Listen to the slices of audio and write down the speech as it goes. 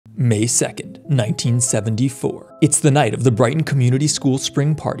May 2nd, 1974. It's the night of the Brighton Community School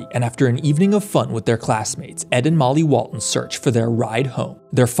Spring Party, and after an evening of fun with their classmates, Ed and Molly Walton search for their ride home.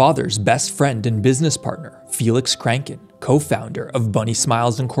 Their father's best friend and business partner, Felix Kranken, co-founder of Bunny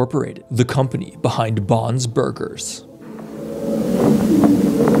Smiles Incorporated, the company behind Bond's Burgers.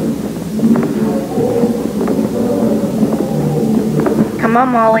 Come on,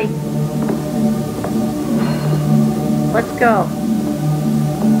 Molly. Let's go.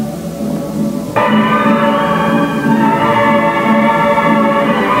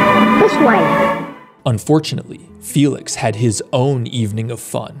 This way. Unfortunately, Felix had his own evening of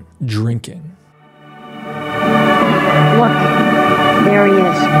fun, drinking. Look, there he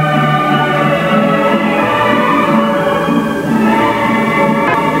is.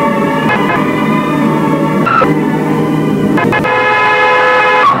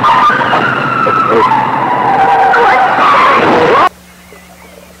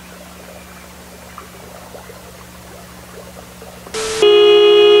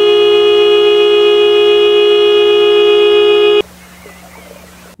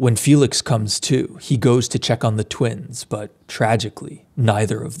 When Felix comes to, he goes to check on the twins, but tragically,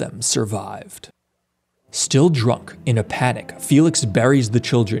 neither of them survived. Still drunk, in a panic, Felix buries the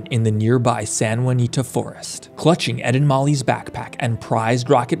children in the nearby San Juanita forest. Clutching Ed and Molly's backpack and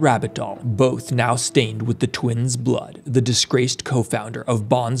prized Rocket Rabbit doll, both now stained with the twins' blood, the disgraced co-founder of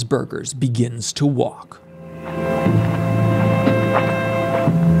Bond's Burgers begins to walk.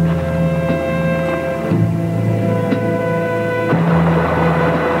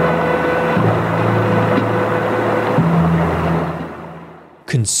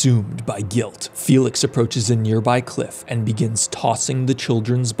 Consumed by guilt, Felix approaches a nearby cliff and begins tossing the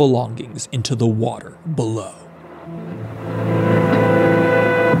children's belongings into the water below.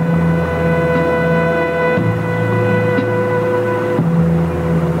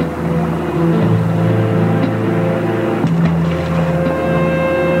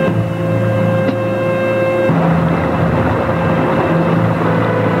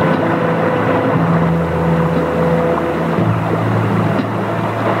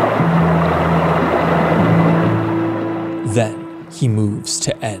 Then, he moves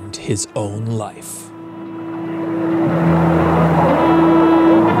to end his own life.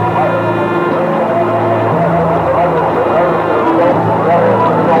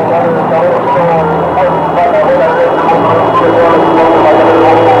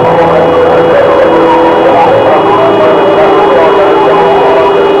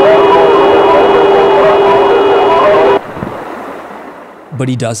 But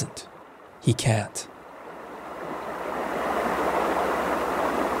he doesn't. He can't.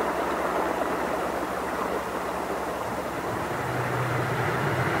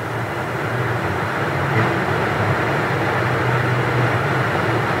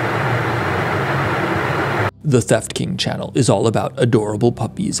 The Theft King channel is all about adorable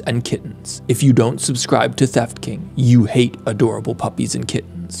puppies and kittens. If you don't subscribe to Theft King, you hate adorable puppies and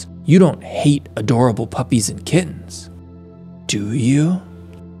kittens. You don't hate adorable puppies and kittens, do you?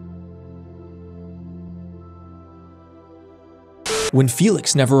 When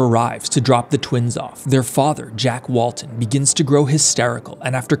Felix never arrives to drop the twins off, their father, Jack Walton, begins to grow hysterical,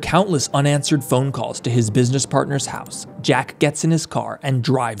 and after countless unanswered phone calls to his business partner's house, Jack gets in his car and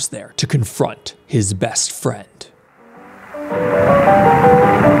drives there to confront his best friend.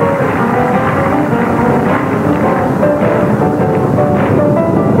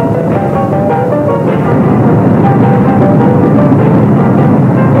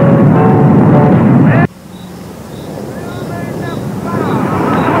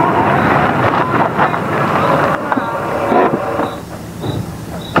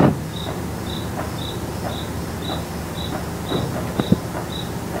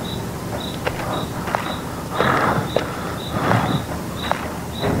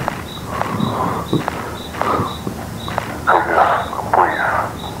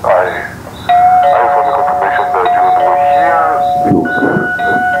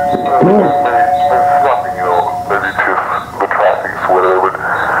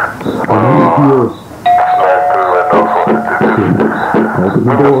 Open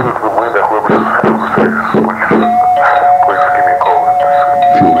the door.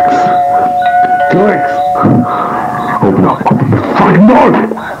 Felix! Open up. Open the fucking door!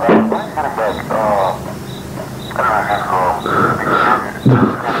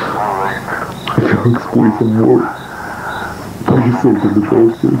 Felix, please, I'm worried. Please open the door,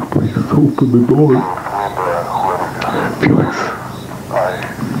 Felix. Please open the door. Felix.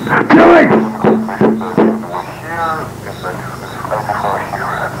 Felix!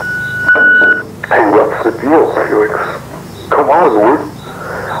 Hey, what's the deal, Felix? Come on, Lord.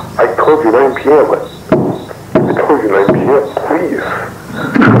 told you 9 p.m. I told you 9 p.m. Please.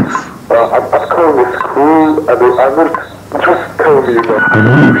 I'm calling the school, and I'm not just telling you that. I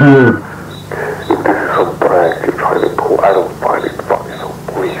know you're here. If this is some prank you're trying to pull, I don't find it funny, so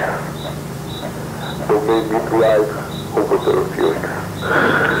please. Don't make me drive over there, Felix.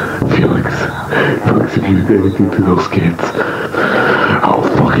 Felix, if you do anything to those kids, I'll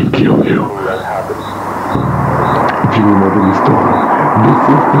fucking kill you. That happens. If you remember this door,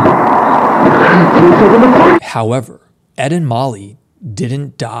 However, Ed and Molly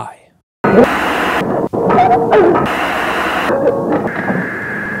didn't die.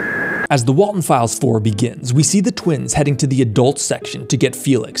 As the Walten Files 4 begins, we see the twins heading to the adult section to get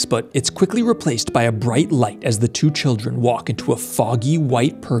Felix, but it's quickly replaced by a bright light as the two children walk into a foggy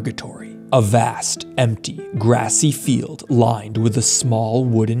white purgatory. A vast, empty, grassy field lined with a small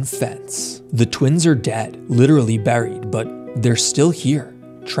wooden fence. The twins are dead, literally buried, but they're still here,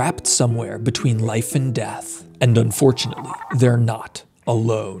 trapped somewhere between life and death. And unfortunately, they're not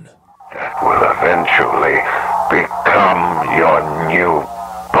alone. Will eventually become your new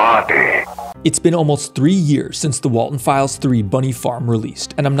body. It's been almost 3 years since the Walten Files 3 Bunny Farm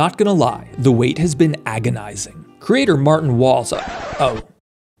released, and I'm not gonna lie, the wait has been agonizing. Creator Martin Walls,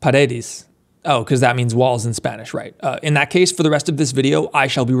 Paredes. Oh, because that means walls in Spanish, right? In that case, for the rest of this video, I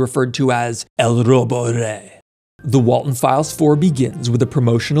shall be referred to as El Robore. The Walten Files 4 begins with a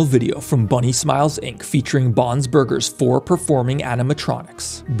promotional video from Bunny Smiles Inc. featuring Bon's Burger's 4 performing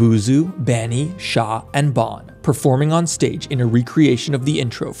animatronics, Buzu, Banny, Shah, and Bon, performing on stage in a recreation of the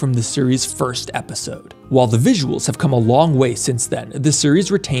intro from the series' first episode. While the visuals have come a long way since then, the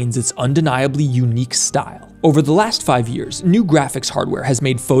series retains its undeniably unique style. Over the last 5 years, new graphics hardware has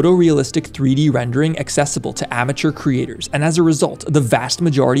made photorealistic 3D rendering accessible to amateur creators, and as a result, the vast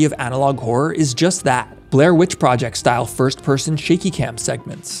majority of analog horror is just that. Blair Witch Project-style first-person shaky cam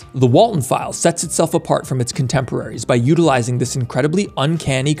segments. The Walten Files sets itself apart from its contemporaries by utilizing this incredibly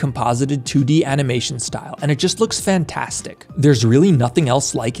uncanny composited 2D animation style, and it just looks fantastic. There's really nothing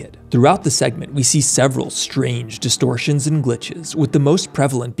else like it. Throughout the segment, we see several strange distortions and glitches, with the most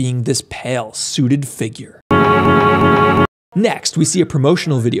prevalent being this pale, suited figure. Next, we see a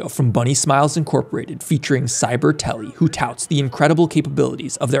promotional video from Bunny Smiles Incorporated featuring Cyber Telly, who touts the incredible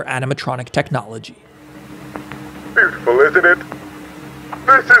capabilities of their animatronic technology. Beautiful, isn't it?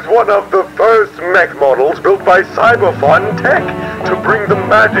 This is one of the first mech models built by Cyberfun Tech to bring the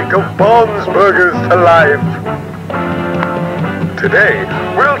magic of Bon's Burgers to life. Today,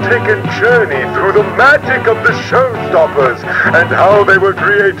 we'll take a journey through the magic of the showstoppers and how they were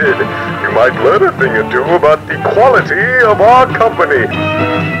created. You might learn a thing or two about the quality of our company.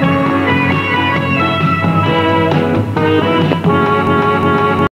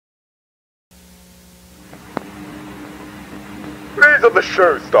 These are the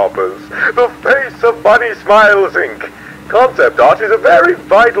showstoppers, the face of Bunny Smiles Inc. Concept art is a very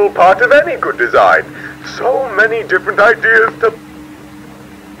vital part of any good design. So many different ideas to...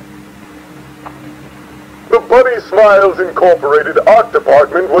 The Bunny Smiles Incorporated art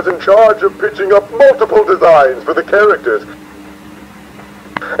department was in charge of pitching up multiple designs for the characters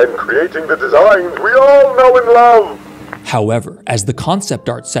and creating the designs we all know and love. However, as the concept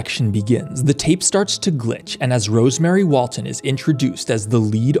art section begins, the tape starts to glitch, and as Rosemary Walten is introduced as the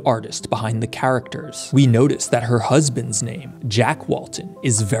lead artist behind the characters, we notice that her husband's name, Jack Walten,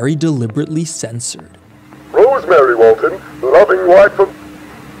 is very deliberately censored. Rosemary Walten, loving wife of...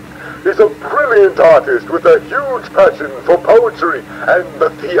 is a brilliant artist with a huge passion for poetry and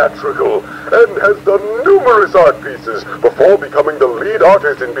the theatrical, and has done numerous art pieces before becoming the lead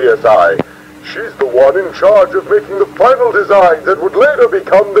artist in BSI. She's the one in charge of making the final designs that would later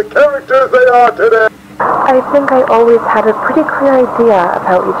become the characters they are today. I think I always had a pretty clear idea of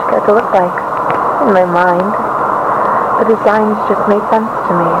how each character looked like, in my mind. The designs just made sense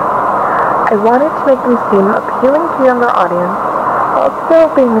to me. I wanted to make them seem appealing to a younger audience, while still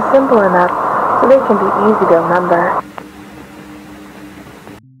being simple enough so they can be easy to remember.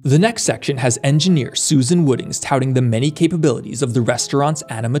 The next section has engineer Susan Woodings touting the many capabilities of the restaurant's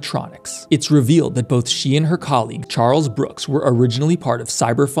animatronics. It's revealed that both she and her colleague Charles Brooks were originally part of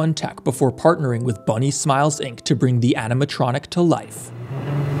Cyberfun Tech before partnering with Bunny Smiles Inc. to bring the animatronic to life.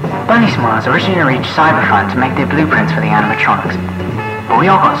 Bunny Smiles originally reached Cyberfun to make their blueprints for the animatronics. But we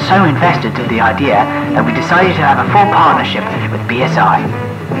all got so invested in the idea that we decided to have a full partnership with BSI.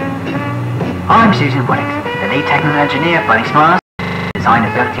 I'm Susan Woodings, the lead technical engineer at Bunny Smiles. Designed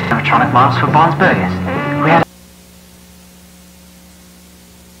and built the animatronic models for Bon's Burgers.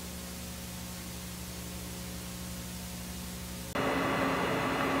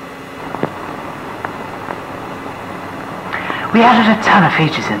 We We added a ton of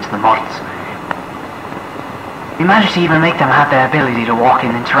features into the models. We managed to even make them have their ability to walk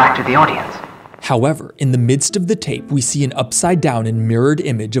and interact with the audience. However, in the midst of the tape, we see an upside-down and mirrored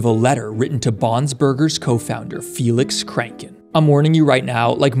image of a letter written to Bond's Burgers co-founder, Felix Kranken. I'm warning you right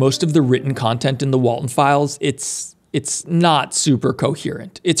now, like most of the written content in the Walten Files, it's not super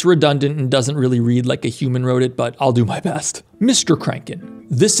coherent. It's redundant and doesn't really read like a human wrote it, but I'll do my best. Mr. Kranken,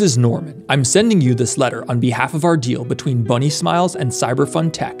 this is Norman. I'm sending you this letter on behalf of our deal between Bunny Smiles and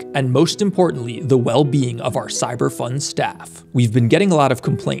CyberFun Tech, and most importantly, the well-being of our CyberFun staff. We've been getting a lot of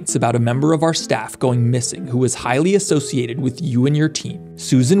complaints about a member of our staff going missing who is highly associated with you and your team.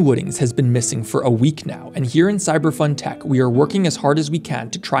 Susan Woodings has been missing for a week now, and here in CyberFun Tech, we are working as hard as we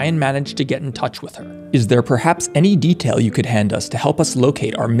can to try and manage to get in touch with her. Is there perhaps any detail you could hand us to help us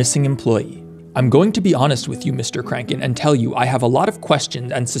locate our missing employee? I'm going to be honest with you, Mr. Kranken, and tell you I have a lot of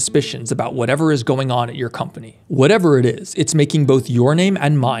questions and suspicions about whatever is going on at your company. Whatever it is, it's making both your name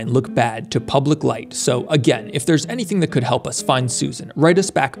and mine look bad to public light, so again, if there's anything that could help us find Susan, write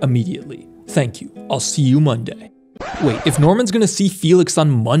us back immediately. Thank you. I'll see you Monday. Wait, if Norman's gonna see Felix on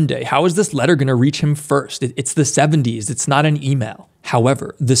Monday, how is this letter gonna reach him first? It's the 70s, it's not an email.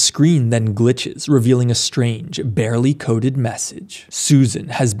 However, the screen then glitches, revealing a strange, barely coded message. Susan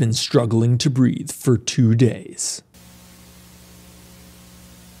has been struggling to breathe for 2 days.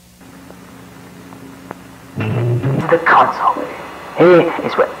 The console. Here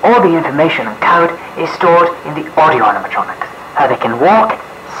is where all the information and code is stored in the audio animatronics. How they can walk,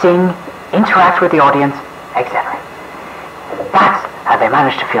 sing, interact with the audience, etc. That's how they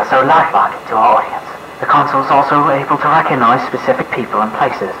manage to feel so lifelike to our audience. The console is also able to recognize specific people and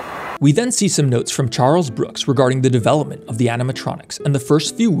places. We then see some notes from Charles Brooks regarding the development of the animatronics, and the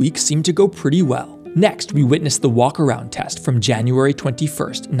first few weeks seem to go pretty well. Next, we witness the walk-around test from January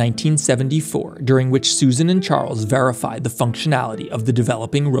 21st, 1974, during which Susan and Charles verify the functionality of the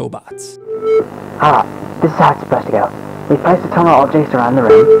developing robots. This is how it's supposed to go. We place a ton of objects around the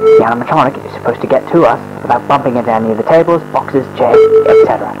room. The animatronic is supposed to get to us without bumping into any of the tables, boxes, chairs,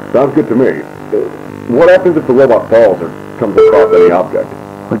 etc. Sounds good to me. What happens if the robot falls or comes across any object?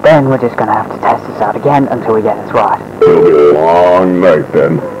 Well, then we're just going to have to test this out again until we get it right. It'll be a long night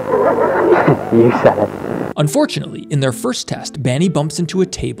then. You said it. Unfortunately, in their first test, Banny bumps into a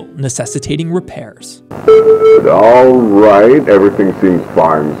table, necessitating repairs. Alright, everything seems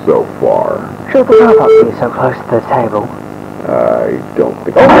fine so far. Should the robot be so close to the table? I don't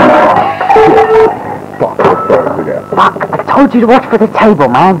think Fuck, let's try this again. Fuck, I told you to watch for the table,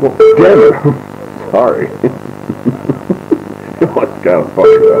 man. Well, damn it. Sorry. What's kind of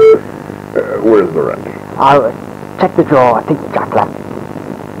funny though? Where's the wrench? I'll check the drawer. I think Jack left.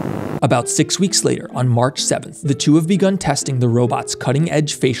 About 6 weeks later, on March 7th, the two have begun testing the robot's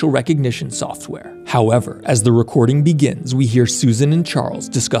cutting-edge facial recognition software. However, as the recording begins, we hear Susan and Charles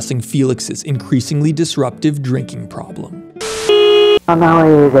discussing Felix's increasingly disruptive drinking problem. I don't know where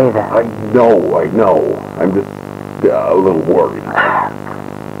he is either. I know. I'm just a little worried.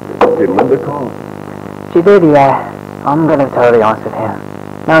 Did Linda call? She did, yeah. I'm gonna be totally honest with you.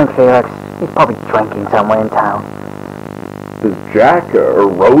 Knowing Felix, he's probably drinking somewhere in town. Does Jack or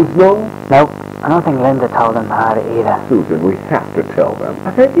Rose know? Nope, I don't think Linda told him about it either. Susan, we have to tell them.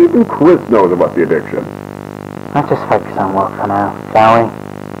 Even Chris knows about the addiction. Let's just focus on work for now, shall we?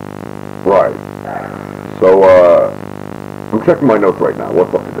 Right. So, I'm checking my notes right now.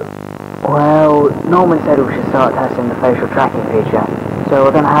 What's left to do? Well, Norman said we should start testing the facial tracking feature. So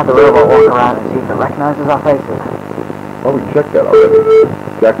we're gonna have the robot walk around and see if it recognizes our faces. Well, we checked that already.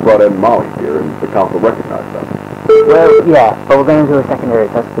 Jack brought Ed and Molly here, and the console recognized them. Well, yeah, but we're going to do a secondary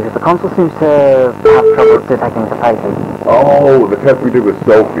test because the console seems to have trouble detecting the faces. Oh, the test we did with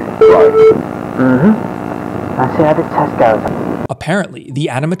Sophie, right. Mm-hmm. Let's see how this test goes. Apparently, the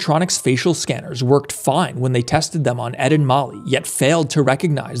animatronics' facial scanners worked fine when they tested them on Ed and Molly, yet failed to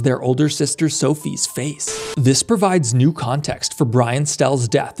recognize their older sister Sophie's face. This provides new context for Brian Stell's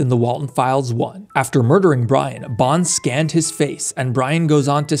death in the Walten Files 1. After murdering Brian, Bond scanned his face, and Brian goes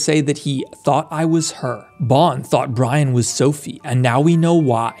on to say that he thought I was her. Bond thought Brian was Sophie, and now we know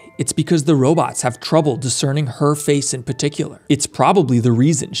why. It's because the robots have trouble discerning her face in particular. It's probably the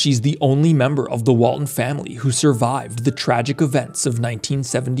reason she's the only member of the Walten family who survived the tragic events of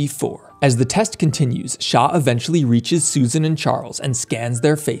 1974. As the test continues, Shaw eventually reaches Susan and Charles and scans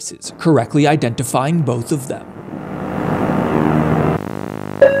their faces, correctly identifying both of them.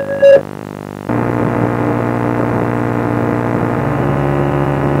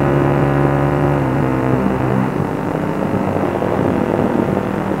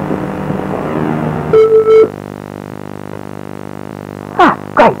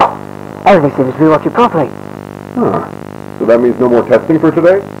 Great. Everything seems to be working properly. Huh. So that means no more testing for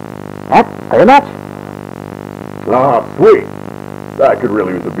today? Yep, pretty much. Ah, sweet. I could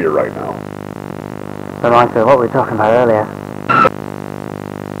really use a beer right now. Reminds me of what we were talking about earlier.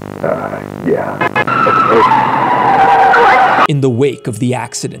 Yeah. In the wake of the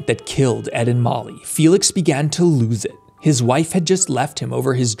accident that killed Ed and Molly, Felix began to lose it. His wife had just left him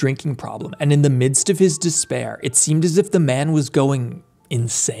over his drinking problem, and in the midst of his despair, it seemed as if the man was going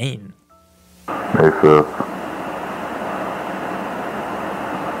insane. May 5th.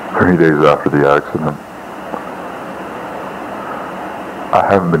 3 days after the accident. I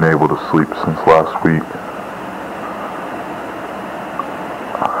haven't been able to sleep since last week.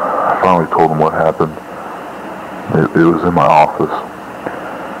 I finally told him what happened. It was in my office.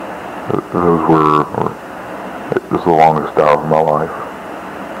 It was the longest hour of my life.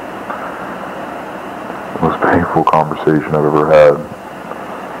 The most painful conversation I've ever had.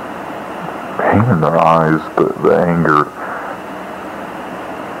 Pain in their eyes, the anger.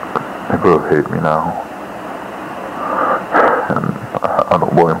 They both hate me now. And I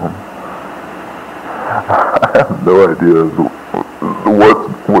don't blame them. I have no idea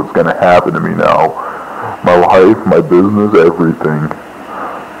what's going to happen to me now. My life, my business, everything.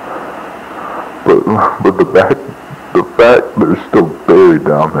 But the fact they're still buried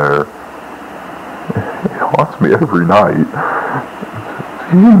down there, it haunts me every night.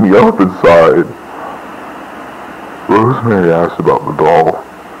 It's eating me up inside. Rosemary asked about the doll.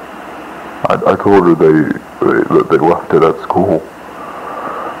 I told her that they left it at school.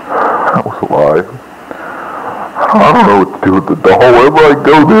 That was a lie. I don't know what to do with the doll. Wherever I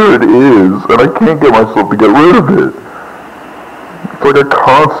go, there it is, and I can't get myself to get rid of it. It's like a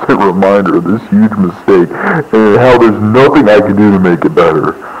constant reminder of this huge mistake and how there's nothing I can do to make it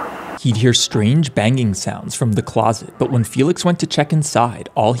better. He'd hear strange banging sounds from the closet, but when Felix went to check inside,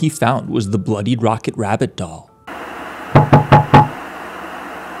 all he found was the bloodied Rocket Rabbit doll.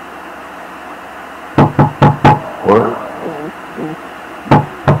 What?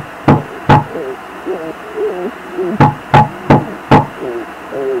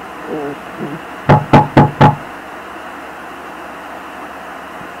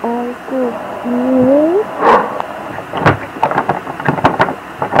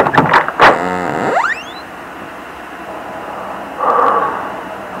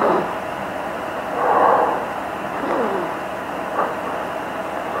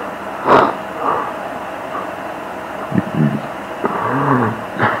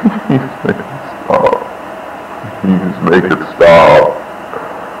 Make it stop.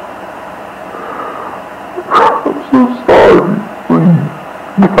 I'm so sorry. Please.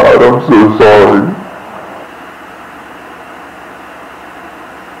 God, I'm so sorry.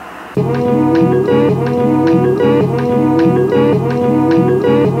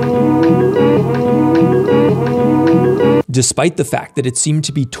 Despite the fact that it seemed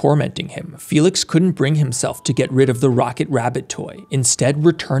to be tormenting him, Felix couldn't bring himself to get rid of the Rocket Rabbit toy, instead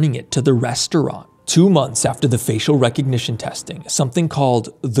returning it to the restaurant. 2 months after the facial recognition testing, something called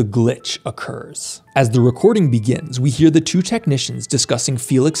the glitch occurs. As the recording begins, we hear the two technicians discussing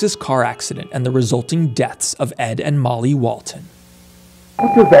Felix's car accident and the resulting deaths of Ed and Molly Walten.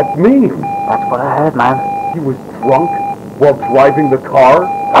 What does that mean? That's what I heard, man. He was drunk while driving the car?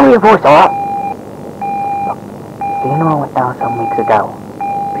 Lower your voice, alright? Look, do you know I went down some weeks ago?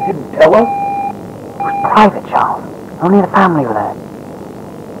 He didn't tell us? It was private, Charles. Only the family were there.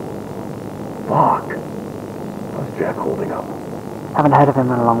 Fuck. How's Jack holding up? Haven't heard of him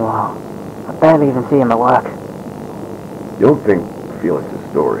in a long while. I barely even see him at work. You don't think Felix's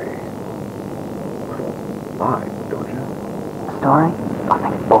story lied, don't you? Story? I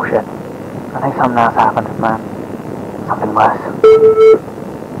think it's bullshit. I think something else happened, man. Something worse.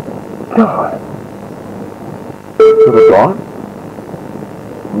 God. So they're gone?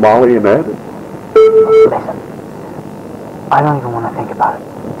 Molly and Ed? Listen. I don't even want to think about it.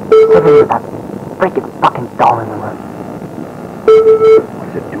 Sitting with that freaking fucking doll in the room.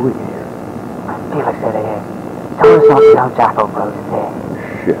 What's it doing here? Felix said it here. He told us not to tell Jacko Bros is here.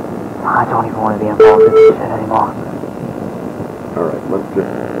 Shit. I don't even want to be involved with this shit anymore. Alright, let's just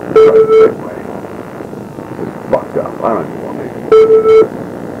try the same way. This is fucked up. I don't even want to.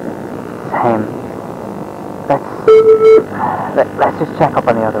 Same. Let's just check up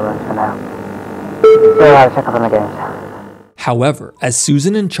on the other rooms for now. Still gotta check up on the games. However, as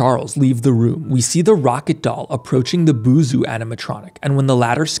Susan and Charles leave the room, we see the rocket doll approaching the Buzu animatronic, and when the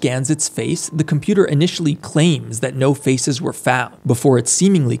latter scans its face, the computer initially claims that no faces were found, before it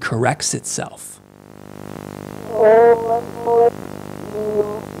seemingly corrects itself.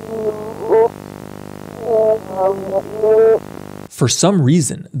 For some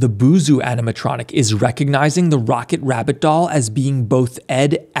reason, the Boozoo animatronic is recognizing the Rocket Rabbit doll as being both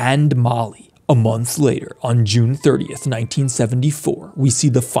Ed and Molly. A month later, on June 30th, 1974, we see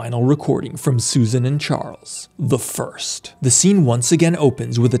the final recording from Susan and Charles, the first. The scene once again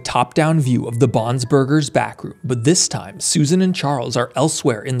opens with a top-down view of the Bonsberger's backroom, but this time, Susan and Charles are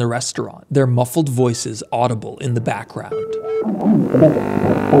elsewhere in the restaurant, their muffled voices audible in the background.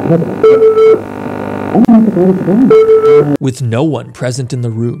 With no one present in the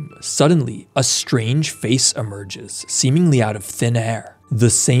room, suddenly, a strange face emerges, seemingly out of thin air. The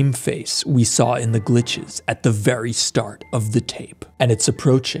same face we saw in the glitches at the very start of the tape. And it's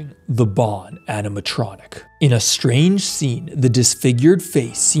approaching the Bon animatronic. In a strange scene, the disfigured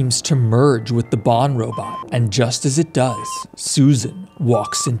face seems to merge with the Bon robot, and just as it does, Susan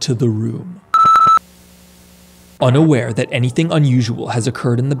walks into the room. Unaware that anything unusual has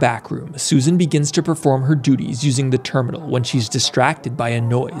occurred in the back room, Susan begins to perform her duties using the terminal when she's distracted by a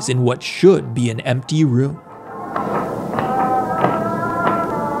noise in what should be an empty room.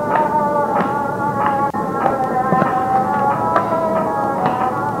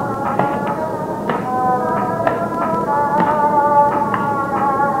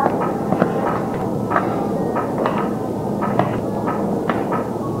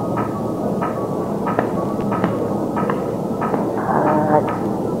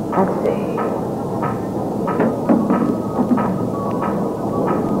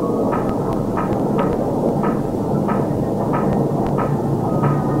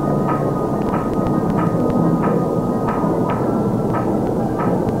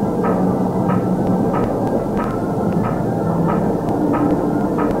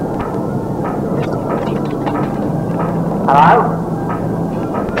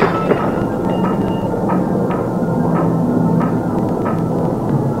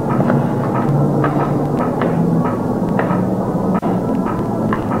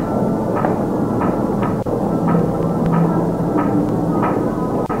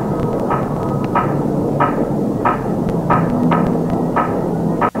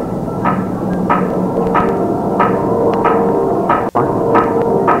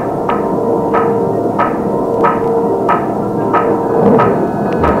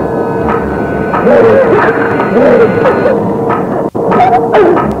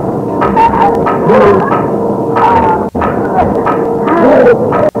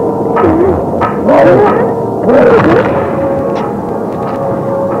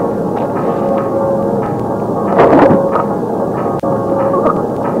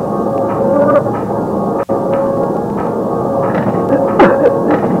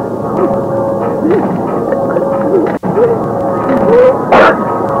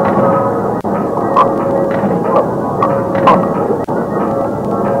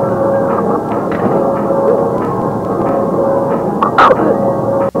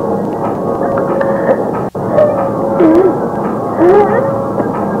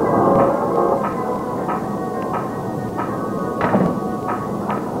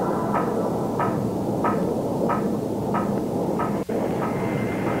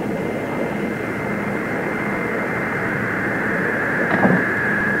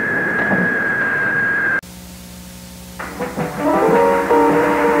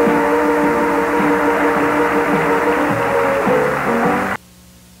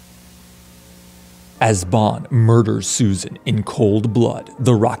 As Bon murders Susan in cold blood,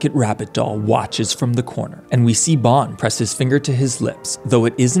 the Rocket Rabbit doll watches from the corner, and we see Bon press his finger to his lips, though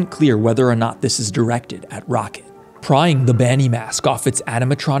it isn't clear whether or not this is directed at Rocket. Prying the Banny mask off its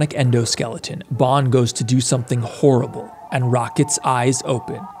animatronic endoskeleton, Bon goes to do something horrible, and Rocket's eyes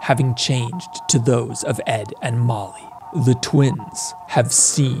open, having changed to those of Ed and Molly. The twins have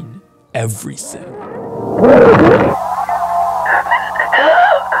seen everything.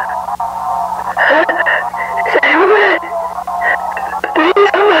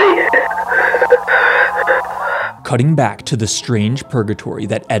 Cutting back to the strange purgatory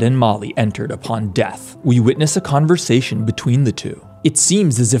that Ed and Molly entered upon death, we witness a conversation between the two. It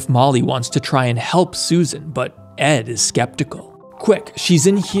seems as if Molly wants to try and help Susan, but Ed is skeptical. "Quick, she's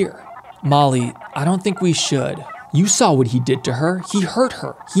in here." "Molly, I don't think we should. You saw what he did to her. He hurt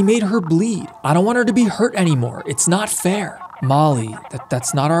her. He made her bleed. I don't want her to be hurt anymore. It's not fair." "Molly,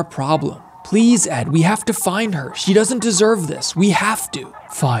 that's not our problem. Please, Ed, we have to find her. She doesn't deserve this. We have to."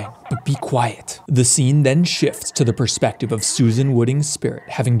 "Fine, but be quiet." The scene then shifts to the perspective of Susan Wooding's spirit,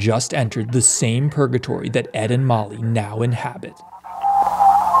 having just entered the same purgatory that Ed and Molly now inhabit.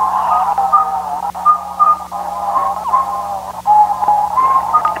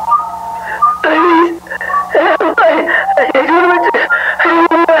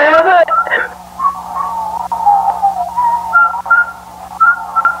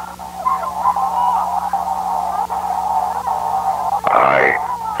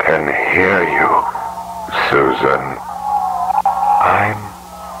 can hear you, Susan. I'm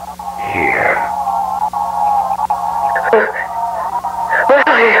here. Where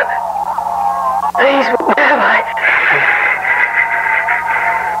are you? Please, where am I?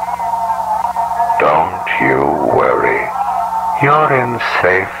 Don't you worry. You're in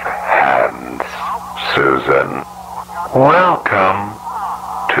safe hands, Susan. Welcome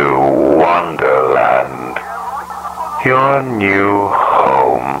to Wonderland. Your new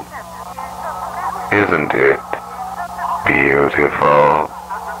home. Isn't it beautiful?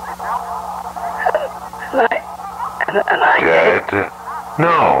 Am I Dead?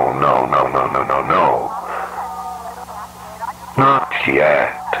 No. Not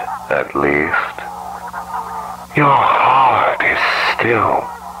yet, at least. Your heart is still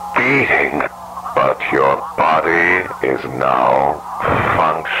beating, but your body is now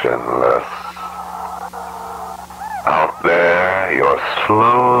functionless. Out there, you're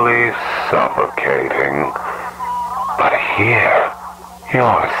slowly suffocating, but here,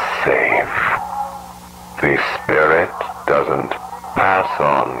 you're safe. The spirit doesn't pass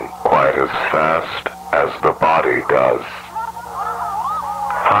on quite as fast as the body does.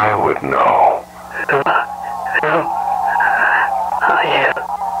 I would know. Who are you?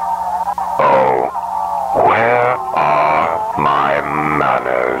 Oh, where are my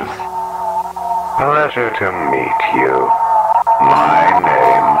manners? Pleasure to meet you. My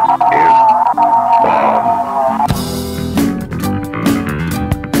name is Bob.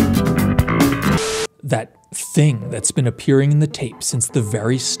 That thing that's been appearing in the tape since the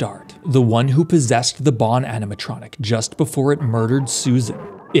very start. The one who possessed the Bond animatronic just before it murdered Susan.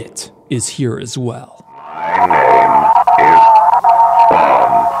 It is here as well. My name is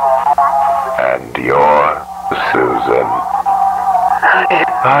Bob. And you're Susan.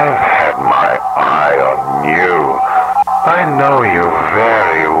 I've had my eye on you. I know you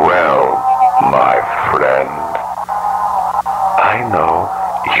very well, my friend. I know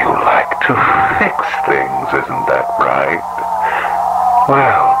you like to fix things, isn't that right?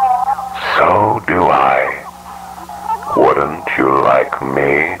 Well, so do I. Wouldn't you like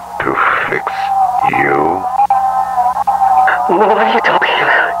me to fix you? What are you talking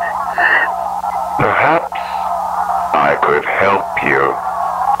about? Perhaps I could help you.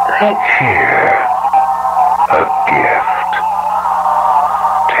 Here, a gift.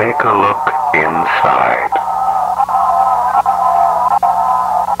 Take a look inside.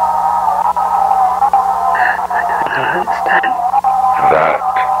 I don't understand. That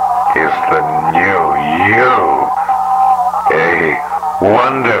is the new you. A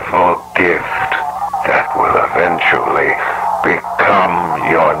wonderful gift that will eventually become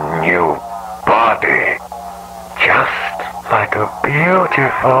your new body. Just like a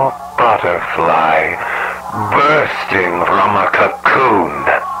beautiful butterfly bursting from a cocoon.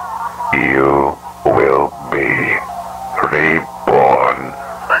 You will be reborn.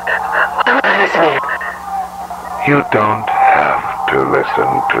 What does this mean? You don't have to listen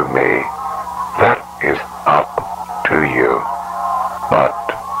to me. That is up to you. But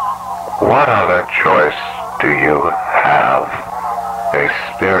what other choice do you have? A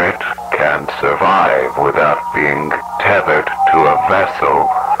spirit can't survive without being tethered to a vessel.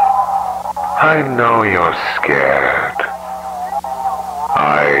 I know you're scared.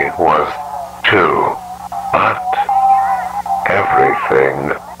 I was too. But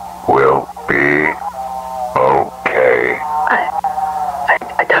everything will be okay.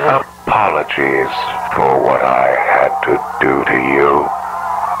 I don't... Apologies for what I had to do to you.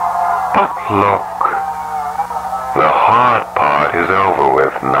 But look, the hard part is over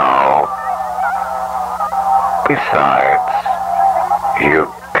with now. Besides, you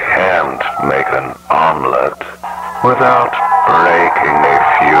can't make an omelet without breaking a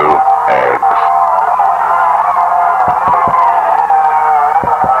few eggs.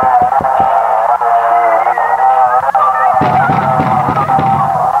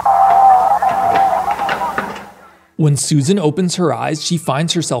 When Susan opens her eyes, she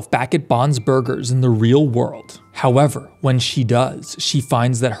finds herself back at Bond's Burgers in the real world. However, when she does, she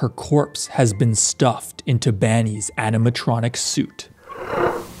finds that her corpse has been stuffed into Banny's animatronic suit.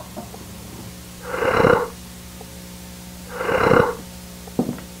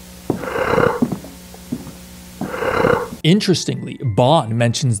 Interestingly, Bond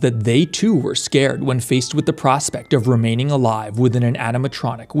mentions that they too were scared when faced with the prospect of remaining alive within an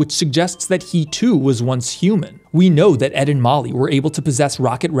animatronic, which suggests that he too was once human. We know that Ed and Molly were able to possess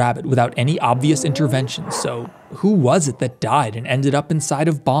Rocket Rabbit without any obvious intervention, so who was it that died and ended up inside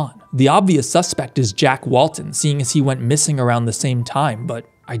of Bond? The obvious suspect is Jack Walton, seeing as he went missing around the same time, but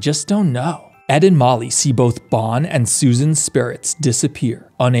I just don't know. Ed and Molly see both Bon and Susan's spirits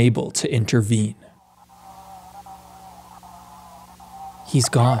disappear, unable to intervene. He's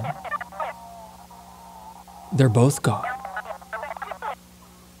gone. They're both gone.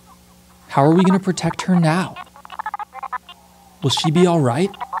 How are we going to protect her now? Will she be all right?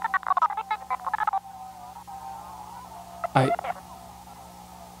 I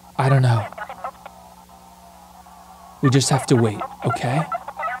don't know. We just have to wait, okay?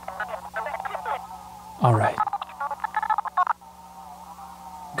 All right.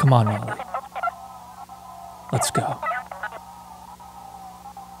 Come on, Molly. Let's go.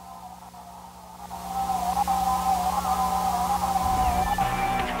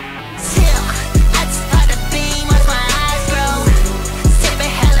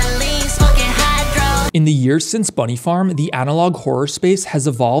 In the years since Bunny Farm, the analog horror space has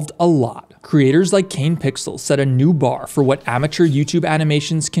evolved a lot. Creators like Kane Pixel set a new bar for what amateur YouTube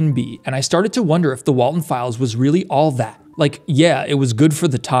animations can be, and I started to wonder if the Walten Files was really all that. Like, yeah, it was good for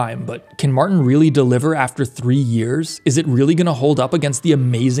the time, but can Martin really deliver after 3 years? Is it really gonna hold up against the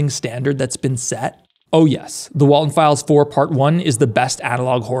amazing standard that's been set? Oh yes, The Walten Files 4 Part 1 is the best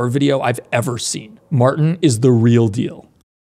analog horror video I've ever seen. Martin is the real deal.